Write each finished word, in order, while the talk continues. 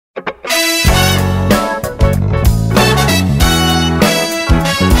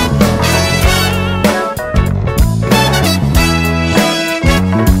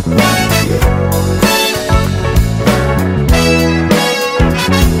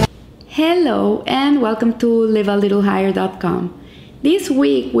Hello and welcome to livealittlehigher.com. This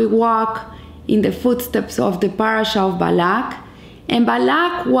week we walk in the footsteps of the parasha of Balak, and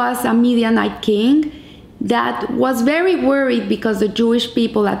Balak was a Midianite king that was very worried because the Jewish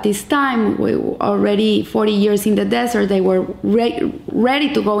people at this time were already 40 years in the desert. They were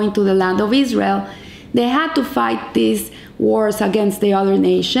ready to go into the land of Israel. They had to fight these wars against the other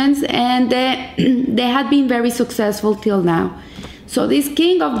nations, and they had been very successful till now. So this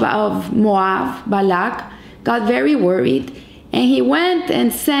king of Moab, Balak, got very worried, and he went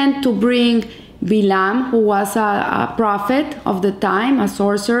and sent to bring Balaam, who was a prophet of the time, a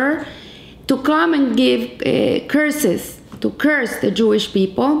sorcerer, to come and give curses, to curse the Jewish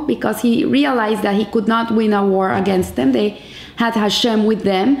people, because he realized that he could not win a war against them. They had Hashem with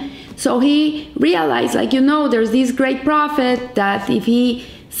them. So he realized, there's this great prophet that if he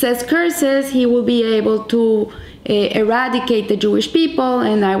says curses, he will be able to eradicate the Jewish people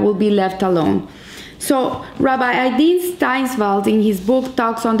and I will be left alone. So Rabbi Adin Steinsveld, in his book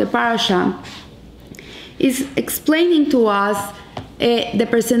Talks on the Parasha, is explaining to us the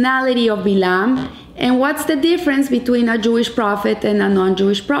personality of Balaam and what's the difference between a Jewish prophet and a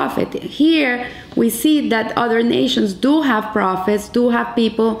non-Jewish prophet. Here we see that other nations do have prophets, do have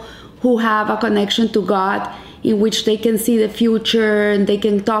people who have a connection to God, in which they can see the future and they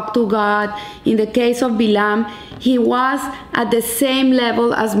can talk to God. In the case of Balaam, he was at the same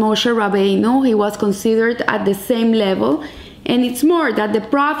level as Moshe Rabbeinu. He was considered at the same level. And it's more that the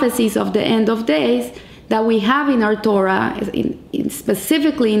prophecies of the end of days that we have in our Torah,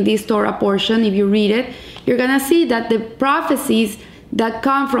 specifically in this Torah portion, if you read it, you're going to see that the prophecies that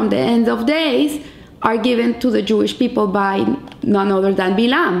come from the end of days are given to the Jewish people by none other than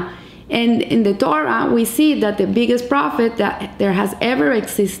Balaam. And in the Torah, we see that the biggest prophet that there has ever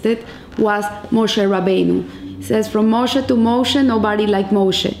existed was Moshe Rabbeinu. It says, from Moshe to Moshe, nobody like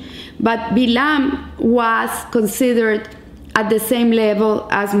Moshe. But Balaam was considered at the same level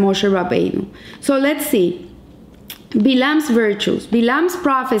as Moshe Rabbeinu. So let's see. Balaam's virtues. Balaam's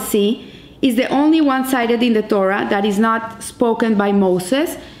prophecy is the only one cited in the Torah that is not spoken by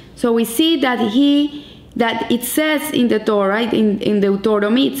Moses. So we see that it says in the Torah, in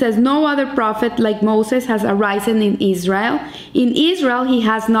Deuteronomy, it says, no other prophet like Moses has arisen in Israel. In Israel, he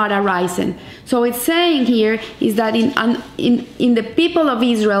has not arisen. So it's saying here is that in the people of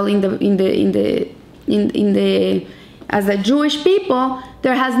Israel, as a Jewish people,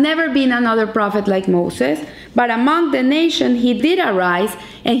 there has never been another prophet like Moses. But among the nation, he did arise,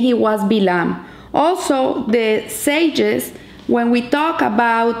 and he was Balaam. Also, the sages, when we talk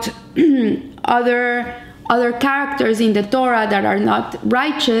about other characters in the Torah that are not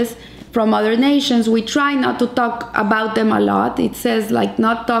righteous from other nations, we try not to talk about them a lot. It says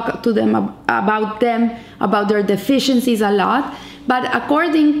not talk to them about their deficiencies a lot. But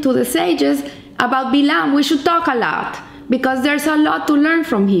according to the sages, about Balaam, we should talk a lot, because there's a lot to learn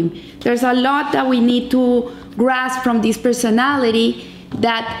from him. There's a lot that we need to grasp from this personality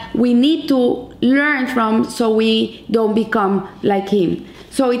that we need to learn from so we don't become like him.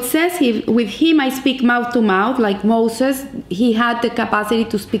 So it says, with him I speak mouth to mouth, like Moses. He had the capacity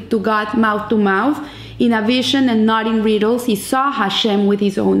to speak to God mouth to mouth, in a vision and not in riddles. He saw Hashem with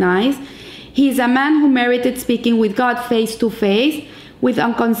his own eyes. He is a man who merited speaking with God face to face, with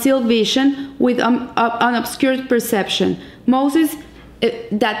unconcealed vision, with unobscured perception. Moses,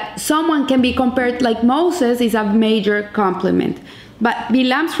 that someone can be compared like Moses, is a major compliment. But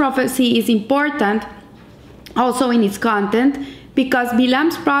Balaam's prophecy is important also in its content, because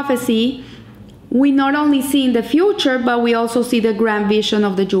Balaam's prophecy, we not only see in the future, but we also see the grand vision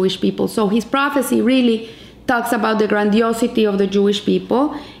of the Jewish people. So his prophecy really talks about the grandiosity of the Jewish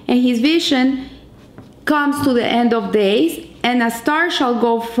people, and his vision comes to the end of days, and a star shall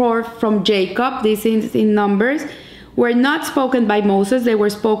go forth from Jacob. This is in Numbers, were not spoken by Moses, they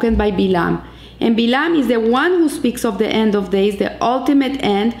were spoken by Balaam. And Balaam is the one who speaks of the end of days, the ultimate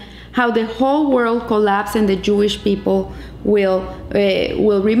end, how the whole world collapses and the Jewish people will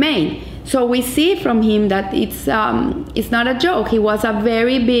remain. So we see from him that it's not a joke. He was a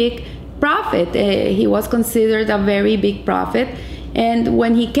very big prophet. He was considered a very big prophet. And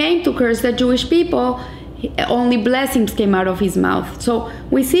when he came to curse the Jewish people, only blessings came out of his mouth. So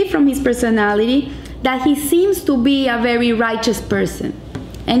we see from his personality that he seems to be a very righteous person.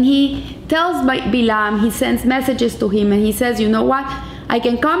 And he tells Balaam, he sends messages to him, and he says, you know what? I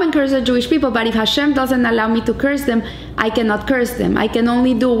can come and curse the Jewish people, but if Hashem doesn't allow me to curse them, I cannot curse them. I can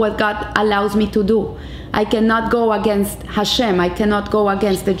only do what God allows me to do. I cannot go against Hashem. I cannot go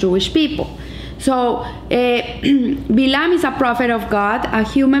against the Jewish people. So Balaam is a prophet of God, a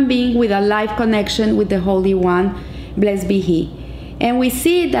human being with a life connection with the Holy One, blessed be he. And we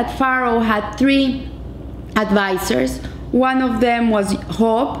see that Pharaoh had 3 advisors. One of them was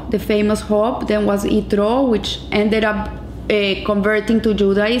Job, the famous Job. Then was Yitro, which ended up converting to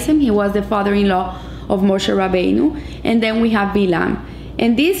Judaism. He was the father-in-law of Moshe Rabbeinu. And then we have Bilam.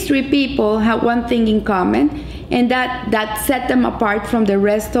 And these 3 people have one thing in common, and that set them apart from the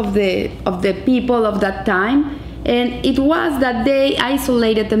rest of the people of that time. And it was that they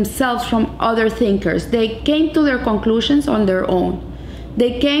isolated themselves from other thinkers. They came to their conclusions on their own.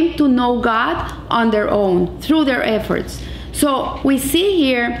 They came to know God on their own, through their efforts. So we see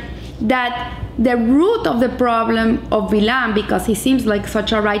here that the root of the problem of Bilam, because he seems like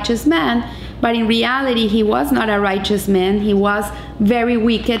such a righteous man, but in reality he was not a righteous man. He was very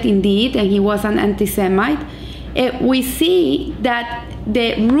wicked indeed, and he was an anti-Semite. We see that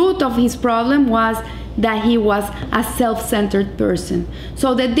the root of his problem was that he was a self-centered person.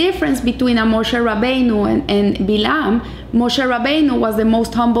 So the difference between a Moshe Rabbeinu and Bilam, Moshe Rabbeinu was the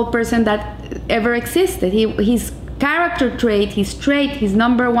most humble person that ever existed. His character trait, his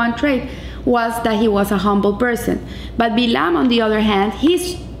number one trait was that he was a humble person. But Bilam, on the other hand,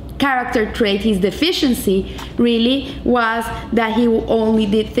 his character trait, his deficiency really was that he only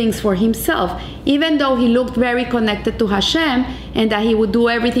did things for himself. Even though he looked very connected to Hashem and that he would do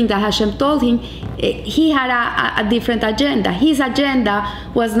everything that Hashem told him, he had a different agenda. His agenda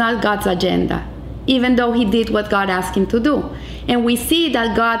was not God's agenda, even though he did what God asked him to do. And we see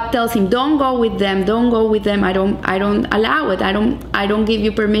that God tells him, don't go with them, I don't allow it. I don't give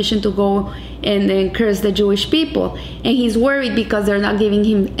you permission to go and curse the Jewish people. And he's worried because they're not giving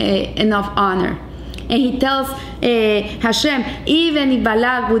him enough honor. And he tells Hashem, even if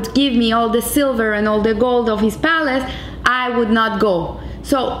Balak would give me all the silver and all the gold of his palace, I would not go.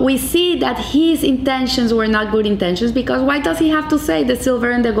 So we see that his intentions were not good intentions, because why does he have to say the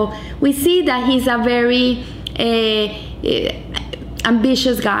silver and the gold? We see that he's a very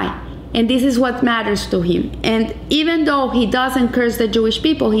ambitious guy, and this is what matters to him. And even though he doesn't curse the Jewish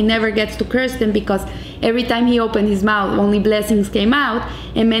people, he never gets to curse them, because every time he opened his mouth, only blessings came out,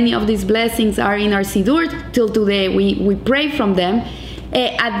 and many of these blessings are in our Siddur till today. We pray from them.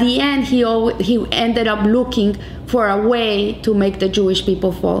 At the end, he ended up looking for a way to make the Jewish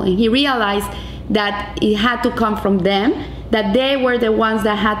people fall, and he realized that it had to come from them, that they were the ones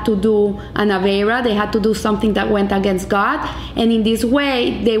that had to do an Aveira, they had to do something that went against God, and in this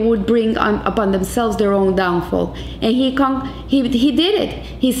way they would bring upon themselves their own downfall. And he did it.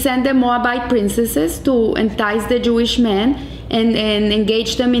 He sent the Moabite princesses to entice the Jewish men and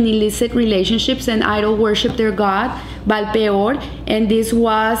engage them in illicit relationships and idol worship their god, Baal Peor, and this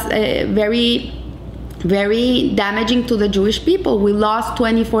was very, very damaging to the Jewish people. We lost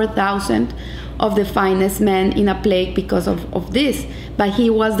 24,000 of the finest men in a plague because of this. But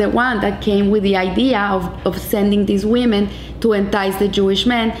he was the one that came with the idea of sending these women to entice the Jewish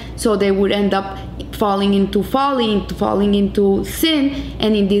men, so they would end up falling into sin,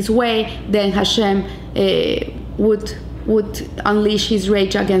 and in this way then Hashem would unleash his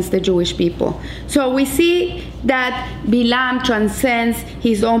rage against the Jewish people. So we see that Bilam transcends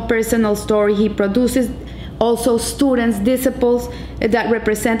his own personal story. He produces also students, disciples that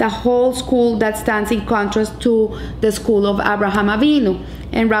represent a whole school that stands in contrast to the school of Abraham Avinu.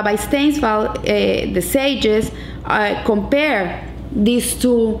 And Rabbi Steinsvall, the sages, compare these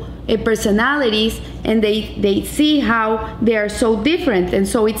 2 personalities, and they see how they are so different. And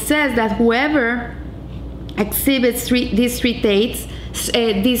so it says that whoever exhibits these three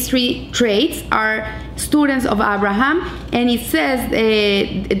traits are students of Abraham. And it says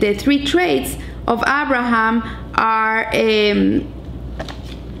the 3 traits of Abraham are a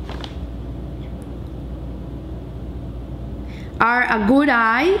good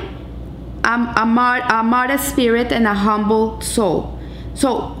eye, a modest spirit, and a humble soul.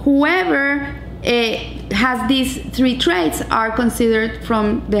 So whoever has these 3 traits are considered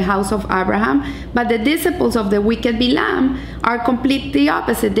from the house of Abraham. But the disciples of the wicked Bilam are completely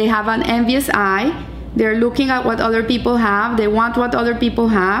opposite. They have an envious eye. They're looking at what other people have. They want what other people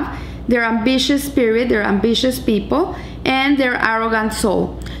have. They're ambitious spirit. They're ambitious people. And their arrogant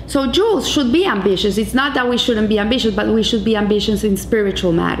soul. So Jews should be ambitious. It's not that we shouldn't be ambitious, but we should be ambitious in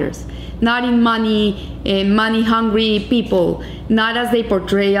spiritual matters, not in money-hungry people, not as they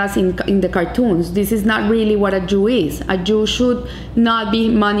portray us in the cartoons. This is not really what a Jew is. A Jew should not be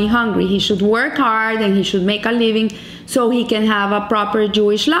money-hungry. He should work hard and he should make a living so he can have a proper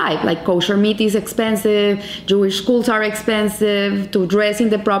Jewish life. Like kosher meat is expensive, Jewish schools are expensive, to dress in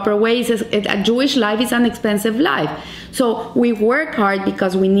the proper ways. A Jewish life is an expensive life. So we work hard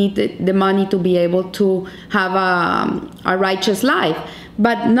because we need the money to be able to have a righteous life.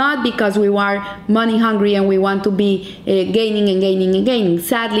 but not because we are money hungry and we want to be gaining and gaining and gaining.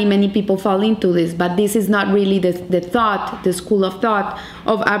 Sadly, many people fall into this, but this is not really the school of thought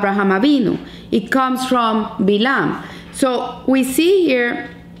of Abraham Avinu. It comes from Bilam. So we see here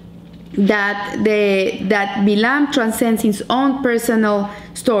that Bilam transcends his own personal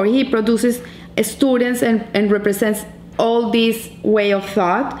story. He produces students and represents all this way of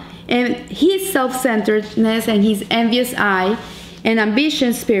thought, and his self-centeredness and his envious eye and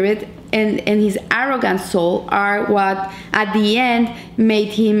ambitious spirit and his arrogant soul are what at the end made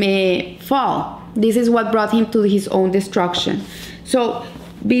him fall. This is what brought him to his own destruction. So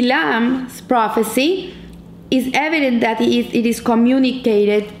Bilam's prophecy is evident that it is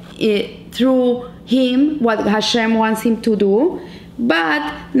communicated through him, what Hashem wants him to do,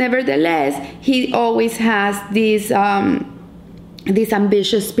 but nevertheless he always has this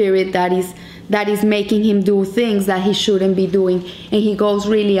ambitious spirit that is making him do things that he shouldn't be doing, and he goes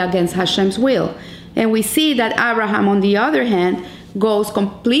really against Hashem's will. And we see that Abraham, on the other hand, goes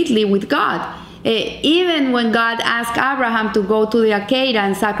completely with God. Even when God asked Abraham to go to the Akedah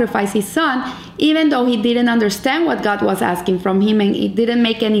and sacrifice his son, even though he didn't understand what God was asking from him and it didn't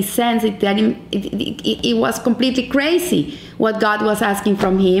make any sense, it was completely crazy what God was asking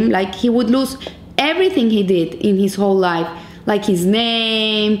from him. Like, he would lose everything he did in his whole life, like his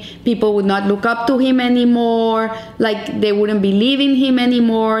name. People would not look up to him anymore, like they wouldn't believe in him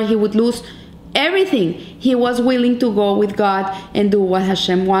anymore. He would lose everything. He was willing to go with God and do what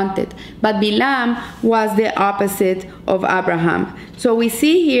Hashem wanted. But Bilam was the opposite of Abraham. So we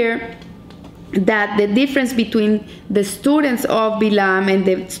see here that the difference between the students of Bilam and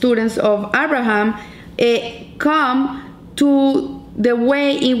the students of Abraham come to the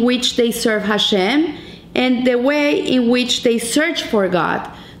way in which they serve Hashem and the way in which they search for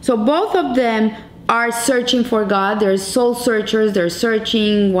God. So both of them are searching for God. They're soul searchers. They're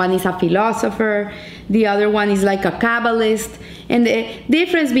searching. One is a philosopher. The other one is like a Kabbalist. And the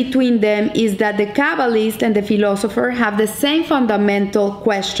difference between them is that the Kabbalist and the philosopher have the same fundamental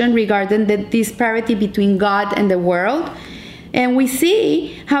question regarding the disparity between God and the world. And we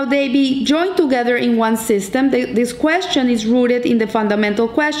see how they be joined together in one system. This question is rooted in the fundamental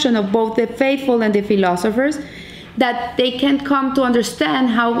question of both the faithful and the philosophers, that they can't come to understand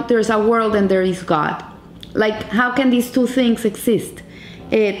how there's a world and there is God. Like, how can these two things exist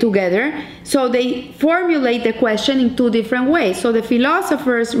together? So they formulate the question in two different ways. So the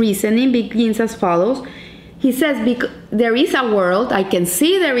philosopher's reasoning begins as follows. He says, there is a world. I can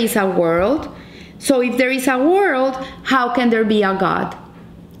see there is a world. So if there is a world, how can there be a God?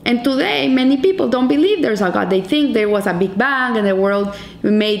 And today, many people don't believe there's a God. They think there was a Big Bang and the world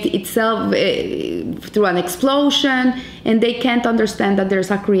made itself through an explosion, and they can't understand that there's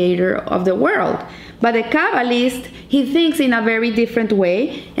a creator of the world. But the Kabbalist, he thinks in a very different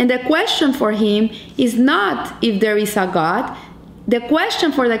way, and the question for him is not if there is a God. The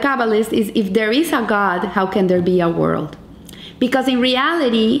question for the Kabbalist is, if there is a God, how can there be a world? Because in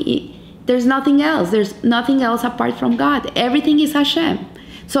reality, there's nothing else. There's nothing else apart from God. Everything is Hashem.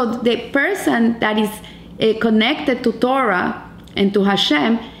 So the person that is connected to Torah and to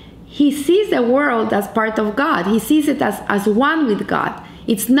Hashem, he sees the world as part of God. He sees it as one with God.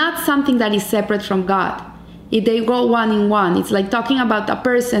 It's not something that is separate from God. They go one in one. It's like talking about a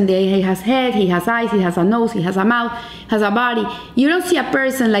person. He has head, he has eyes, he has a nose, he has a mouth, has a body. You don't see a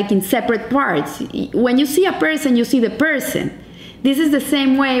person like in separate parts. When you see a person, you see the person. This is the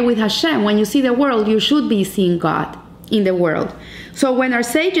same way with Hashem. When you see the world, you should be seeing God in the world. So when our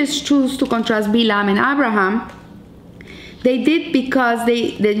sages choose to contrast Bilam and Abraham, they did because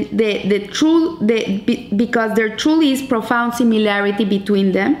because there truly is profound similarity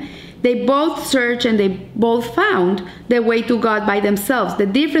between them. They both searched and they both found the way to God by themselves. The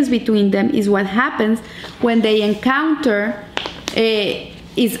difference between them is what happens when they encounter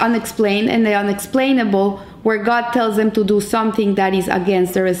is unexplained and the unexplainable, where God tells them to do something that is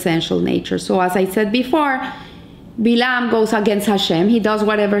against their essential nature. So as I said before, Bilam goes against Hashem. He does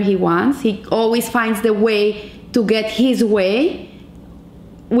whatever he wants. He always finds the way to get his way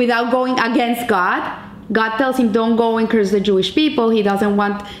without going against God. God tells him, don't go and curse the Jewish people. He doesn't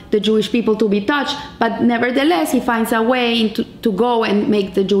want the Jewish people to be touched. But nevertheless, he finds a way to go and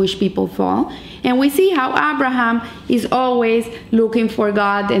make the Jewish people fall. And we see how Abraham is always looking for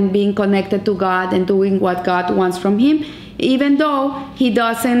God and being connected to God and doing what God wants from him, even though he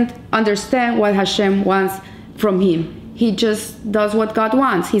doesn't understand what Hashem wants from him. He just does what God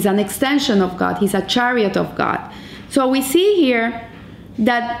wants. He's an extension of God. He's a chariot of God. So we see here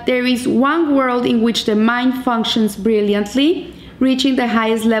that there is one world in which the mind functions brilliantly, reaching the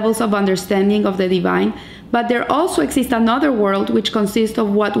highest levels of understanding of the divine, but there also exists another world which consists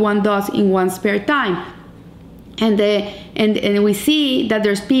of what one does in one's spare time. And we see that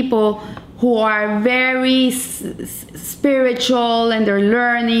there's people who are very spiritual, and they're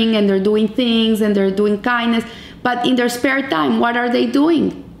learning, and they're doing things, and they're doing kindness. But in their spare time, what are they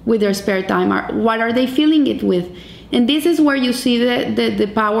doing with their spare time? What are they filling it with? And this is where you see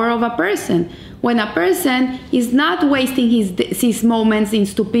the power of a person. When a person is not wasting his moments in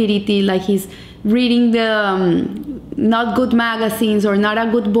stupidity, like he's reading the not good magazines or not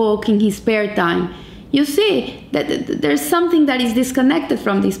a good book in his spare time, you see that there's something that is disconnected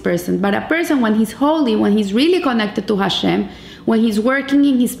from this person. But a person, when he's holy, when he's really connected to Hashem, when he's working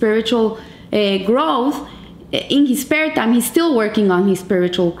in his spiritual growth, in his spare time, he's still working on his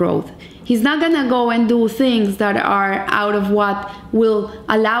spiritual growth. He's not going to go and do things that are out of what will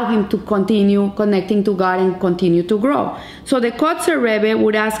allow him to continue connecting to God and continue to grow. So the Kotzer Rebbe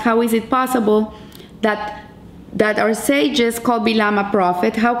would ask, how is it possible that our sages call Bilam a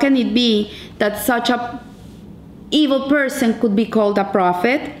prophet? How can it be that such a evil person could be called a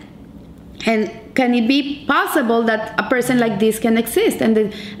prophet? And can it be possible that a person like this can exist? And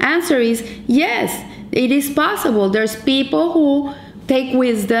the answer is yes, it is possible. There's people who take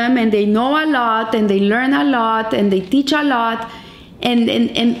wisdom, and they know a lot, and they learn a lot, and they teach a lot. And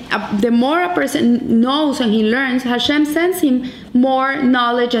the more a person knows and he learns, Hashem sends him more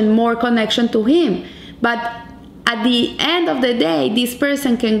knowledge and more connection to him. But at the end of the day, this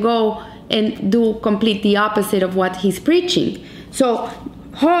person can go and do complete the opposite of what he's preaching. So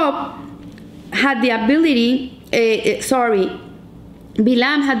Job had the ability,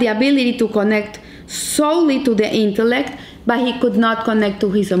 Bilam had the ability to connect solely to the intellect, but he could not connect to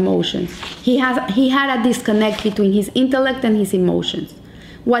his emotions. He had a disconnect between his intellect and his emotions.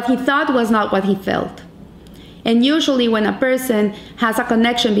 What he thought was not what he felt. And usually when a person has a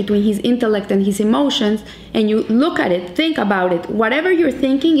connection between his intellect and his emotions, and you look at it, think about it, whatever you're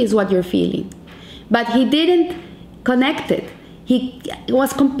thinking is what you're feeling. But he didn't connect it. He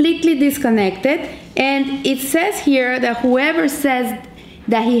was completely disconnected. And it says here that whoever says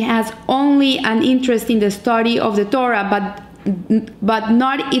that he has only an interest in the study of the Torah, but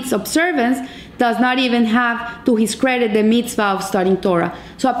not its observance, does not even have to his credit the mitzvah of studying Torah.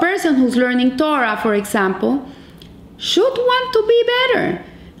 So a person who's learning Torah, for example, should want to be better.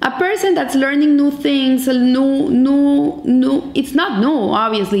 A person that's learning new things, new, it's not new,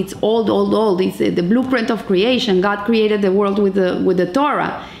 obviously, it's old. It's the blueprint of creation. God created the world with the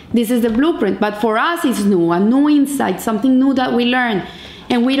Torah. This is the blueprint, but for us it's new, a new insight, something new that we learn,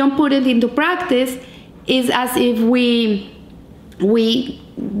 and we don't put it into practice. Is as if we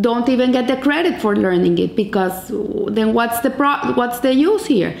don't even get the credit for learning it, because then what's the use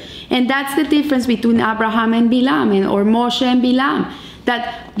here? And that's the difference between Abraham and Bilam, or Moshe and Bilam.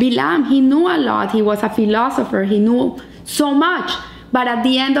 That Bilam, he knew a lot, he was a philosopher, he knew so much, but at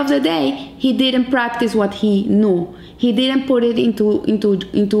the end of the day, he didn't practice what he knew. He didn't put it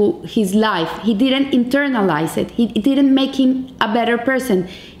into his life. He didn't internalize it. It didn't make him a better person.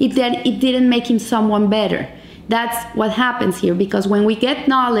 It didn't make him someone better. That's what happens here, because when we get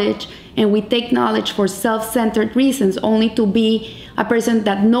knowledge and we take knowledge for self-centered reasons, only to be a person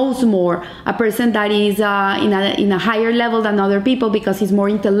that knows more, a person that is in a higher level than other people because he's more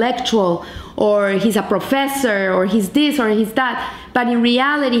intellectual, or he's a professor, or he's this or he's that, but in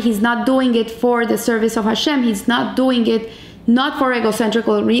reality he's not doing it for the service of Hashem. He's not doing it not for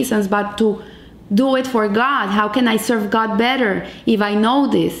egocentrical reasons, but to do it for God. How can I serve God better if I know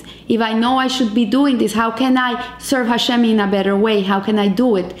this? If I know I should be doing this, how can I serve Hashem in a better way? How can I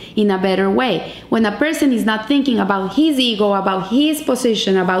do it in a better way? When a person is not thinking about his ego, about his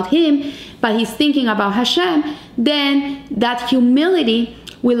position, about him, but he's thinking about Hashem, then that humility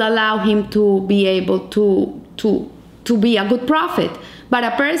will allow him to be able to be a good prophet. But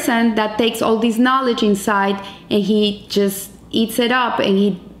a person that takes all this knowledge inside and he just eats it up and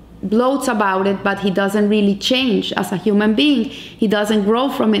he bloats about it, but he doesn't really change as a human being, he doesn't grow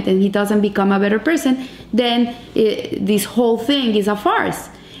from it, and he doesn't become a better person, then this whole thing is a farce.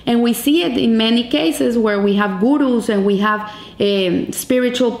 And we see it in many cases where we have gurus and we have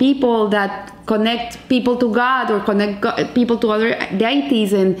spiritual people that connect people to God or connect people to other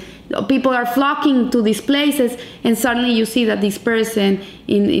deities, and people are flocking to these places, and suddenly you see that this person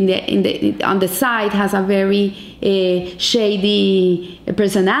on the side has a very shady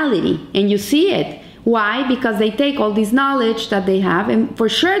personality, and you see it. Why? Because they take all this knowledge that they have, and for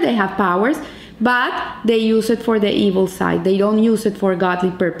sure they have powers, but they use it for the evil side. They don't use it for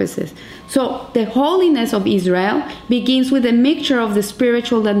godly purposes. So the holiness of Israel begins with a mixture of the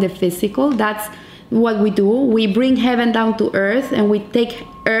spiritual and the physical. That's what we do. We bring heaven down to earth, and we take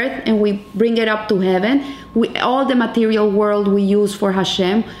earth and we bring it up to heaven. All the material world we use for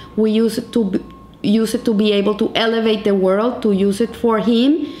Hashem. We use it to be able to elevate the world, to use it for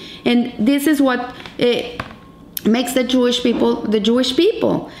Him. And this is what makes the Jewish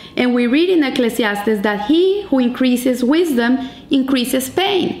people. And we read in Ecclesiastes that he who increases wisdom increases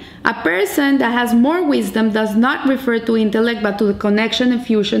pain. A person that has more wisdom does not refer to intellect, but to the connection and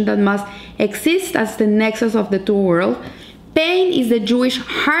fusion that must exist as the nexus of the two worlds. Pain is the Jewish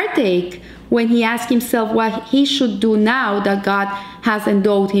heartache when he asks himself what he should do now that God has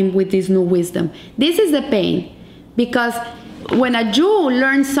endowed him with this new wisdom. This is the pain, because when a Jew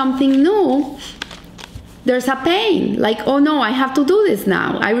learns something new, there's a pain, like, oh no, I have to do this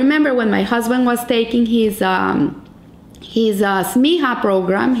now. I remember when my husband was taking his smicha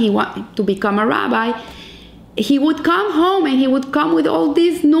program, he wanted to become a rabbi. He would come home and he would come with all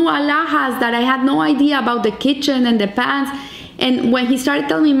these new alahas that I had no idea about, the kitchen and the pans. And when he started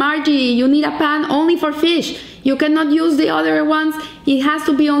telling me, Margie, you need a pan only for fish. You cannot use the other ones. It has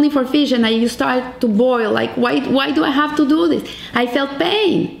to be only for fish. And I started to boil, like, why do I have to do this? I felt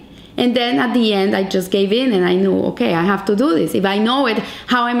pain. And then at the end, I just gave in and I knew, okay, I have to do this. If I know it,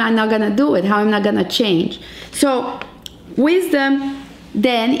 how am I not going to do it? How am I going to change? So wisdom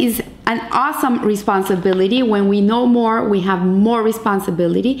then is an awesome responsibility. When we know more, we have more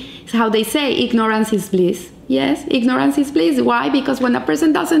responsibility. It's how they say, ignorance is bliss. Yes, ignorance is bliss. Why? Because when a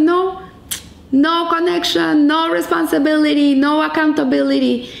person doesn't know, no connection, no responsibility, no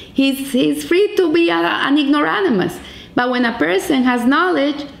accountability. He's free to be an ignoramus. But when a person has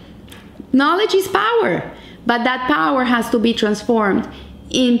knowledge, knowledge is power. But that power has to be transformed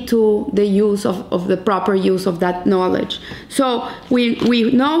into the use of the proper use of that knowledge. So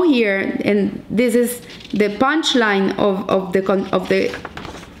we know here, and this is the punchline of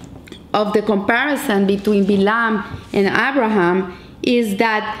the comparison between Bilam and Abraham, is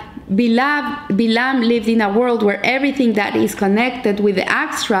that Bilam lived in a world where everything that is connected with the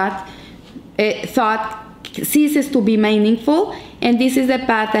abstract thought ceases to be meaningful, and this is the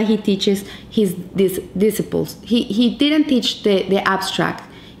path that he teaches his disciples. He didn't teach the abstract.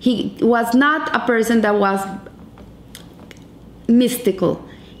 He was not a person that was mystical.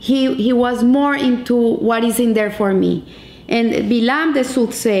 He was more into what is in there for me. And Bilam the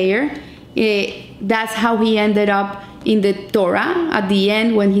soothsayer, that's how he ended up in the Torah at the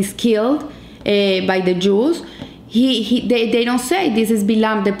end when he's killed by the Jews. They don't say this is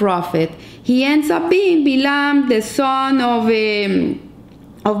Bilam the prophet. He ends up being Bilam, the son of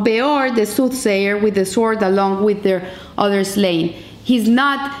Beor, the soothsayer, with the sword along with their other slain. He's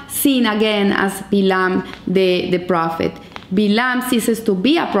not seen again as Bilam the prophet. Bilam ceases to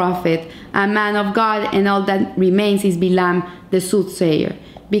be a prophet, a man of God, and all that remains is Bilam the soothsayer.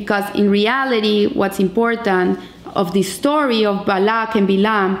 Because in reality, what's important of the story of Balak and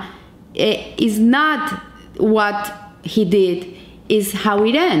Bilam is not what he did, is how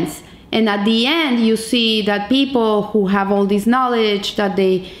it ends. And at the end, you see that people who have all this knowledge, that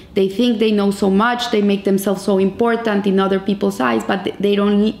they think they know so much, they make themselves so important in other people's eyes, but they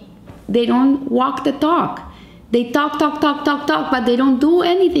don't walk the talk. They talk, but they don't do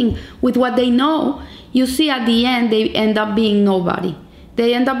anything with what they know. You see, at the end, they end up being nobody.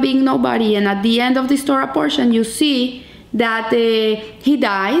 They end up being nobody. And at the end of this Torah portion, you see that he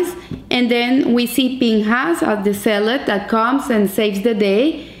dies, and then we see Pinchas, the zealot, that comes and saves the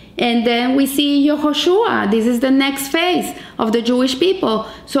day. And then we see Yehoshua. This is the next phase of the Jewish people.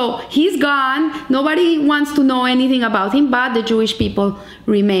 So he's gone. Nobody wants to know anything about him, but the Jewish people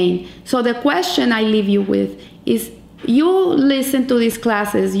remain. So the question I leave you with is, you listen to these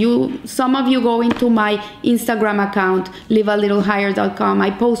classes. Some of you go into my Instagram account, livealittlehigher.com.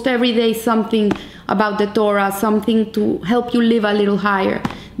 I post every day something about the Torah, something to help you live a little higher.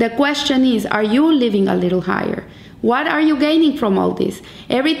 The question is, are you living a little higher? What are you gaining from all this?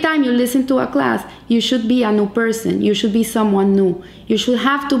 Every time you listen to a class, you should be a new person. You should be someone new. You should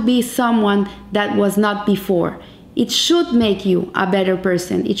have to be someone that was not before. It should make you a better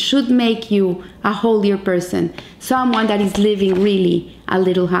person. It should make you a holier person. Someone that is living really a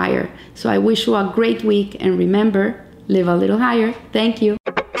little higher. So I wish you a great week, and remember, live a little higher. Thank you.